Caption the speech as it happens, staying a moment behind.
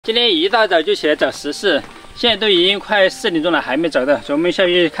今天一大早就起来找食事，现在都已经快4点钟了，还没找到，走，我们下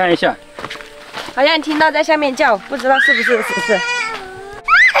去看一下。好像听到在下面叫，不知道是不是食事。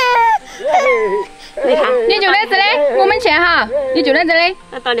你看，你就在这里，我们去哈，你就在这里。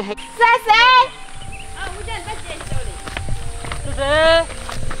那到底还是谁？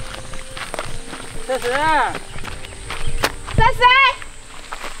这谁？这谁？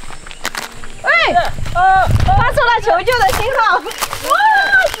喂，发出了求救的信号！哇，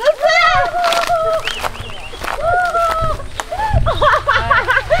食事！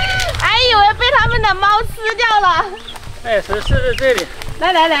还以为被他们的猫吃掉了。哎，食事在这里。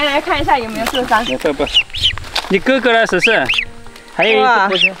来看一下有没有受伤。不，你哥哥呢？食事，还有一个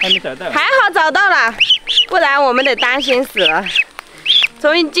同学还没找到。还好找到了，不然我们得担心死了。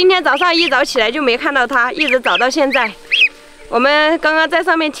从今天早上一早起来就没看到它，一直找到现在。我们刚刚在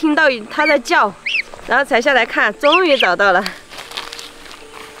上面听到它在叫，然后才下来看，终于找到了。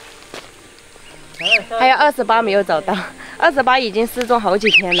还有28没有找到，28已经失踪好几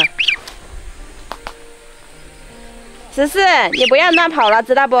天了。食事，你不要乱跑了，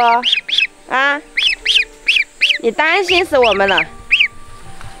知道不？啊，你担心死我们了。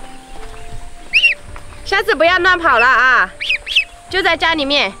下次不要乱跑了啊，就在家里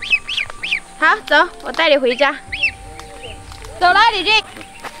面。好，走，我带你回家。走了，李俊。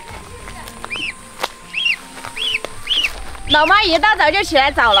老妈一大早就起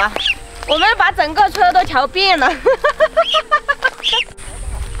来找了，我们把整个村都瞧遍了。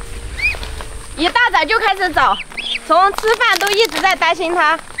一大早就开始找，从吃饭都一直在担心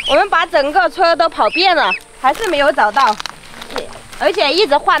它。我们把整个村都跑遍了，还是没有找到，而且一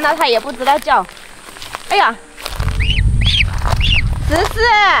直唤它，它也不知道叫。哎呀，食事，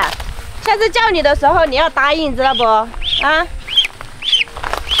下次叫你的时候你要答应，知道不？啊？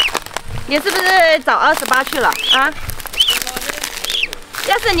你是不是找28去了啊？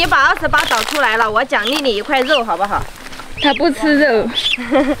要是你把28找出来了，我奖励你1块肉，好不好？他不吃肉，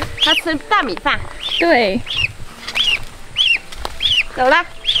他吃大米饭。对。走了，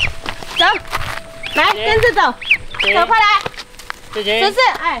走，来跟着走，走快来。姐姐，食事，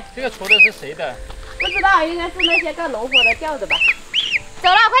哎，这个锄头是谁的？不知道，应该是那些干农活的吊着吧。走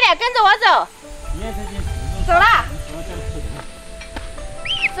了，快点跟着我走。走了。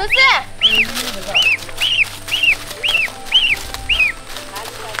食事。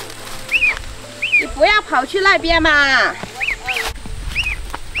你不要跑去那边嘛！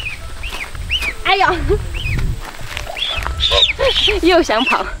哎呦，又想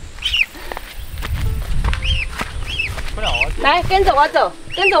跑。来，跟着我走，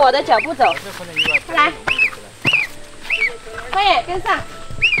跟着我的脚步走。快来，快点跟上。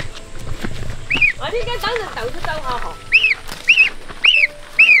我呢家等陣走出走下河。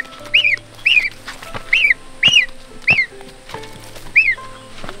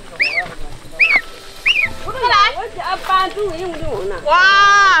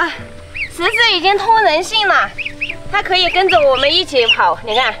哇，食事已经通人性了，它可以跟着我们一起跑。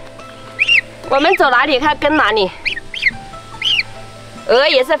你看，我们走哪里它跟哪里。鹅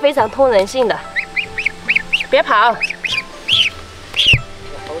也是非常通人性的，别跑。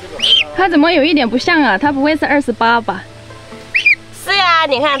它怎么有一点不像啊？它不会是28吧？是呀，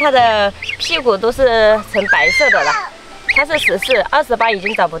你看它的屁股都是呈白色的了，它是食事，28已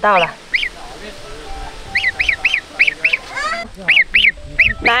经找不到了。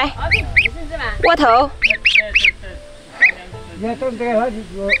来，窝头。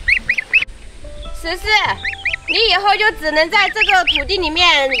食事，你以后就只能在这个土地里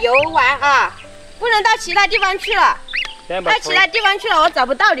面游玩啊，不能到其他地方去了。到其他地方去了，我找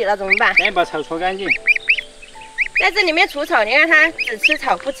不到你了，怎么办？先把草锄干净。在这里面除草，你看它只吃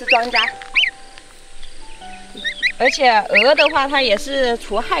草不吃庄稼。而且鹅的话，它也是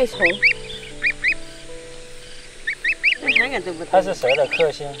除害虫。它是蛇的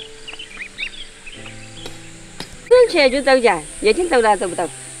克星。转起来就走起，越听走了走不到，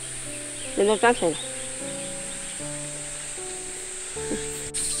现在转起来了。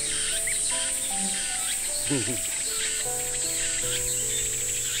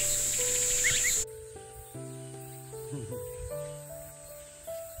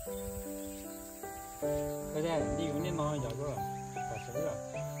快点，你用力忙，要不把手了。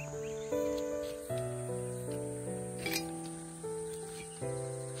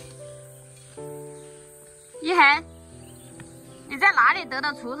一恒，你在哪里得的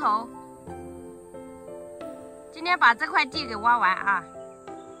锄头？今天把这块地给挖完啊！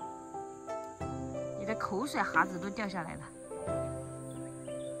你的口水哈子都掉下来了。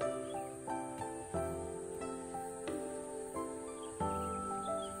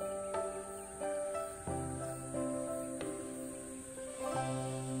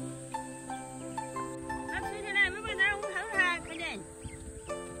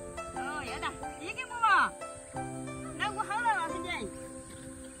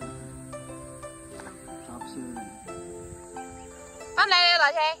放来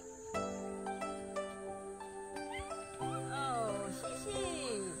拿去。哦，谢谢，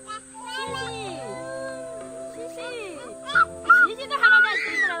谢谢都喊老家吃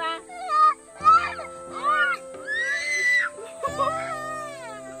过来吗？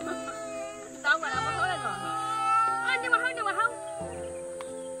倒过来往后来个。啊，你往后。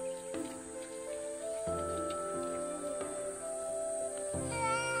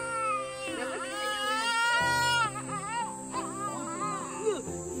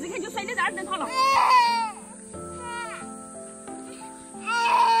一看就摔在这儿，能跑了。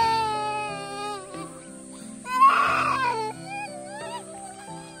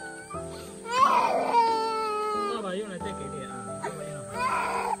爸爸用了再给你啊，爸爸用了。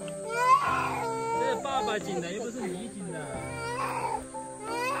这是爸爸紧的，又不是你紧的。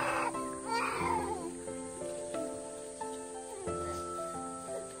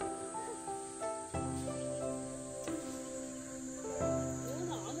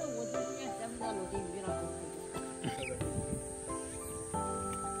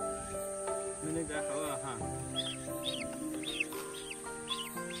那个好啊哈。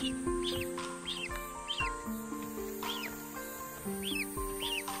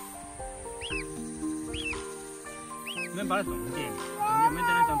我们把它中间没在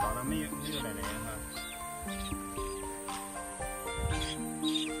那长大了，没有来那样哈。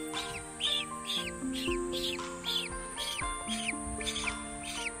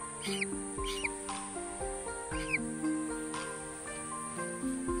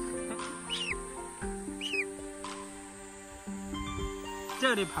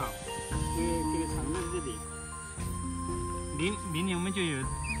这里跑，给藏在这里。明年我们就有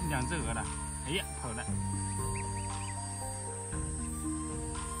2只鹅了。哎呀，跑了。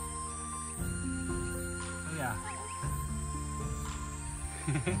哎呀，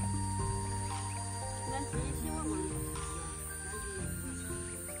嘿嘿。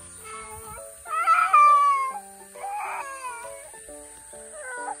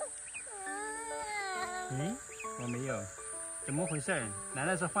嗯，我没有。怎么回事？难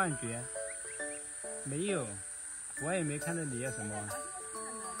道是幻觉？没有，我也没看到你要什么。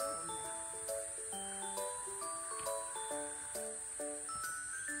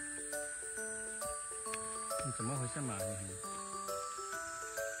你怎么回事嘛？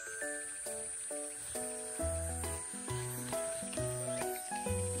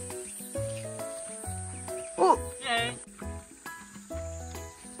哦，耶！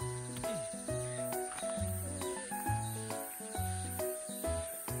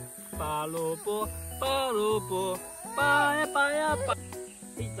拔萝卜，拔萝卜，拔呀拔呀拔。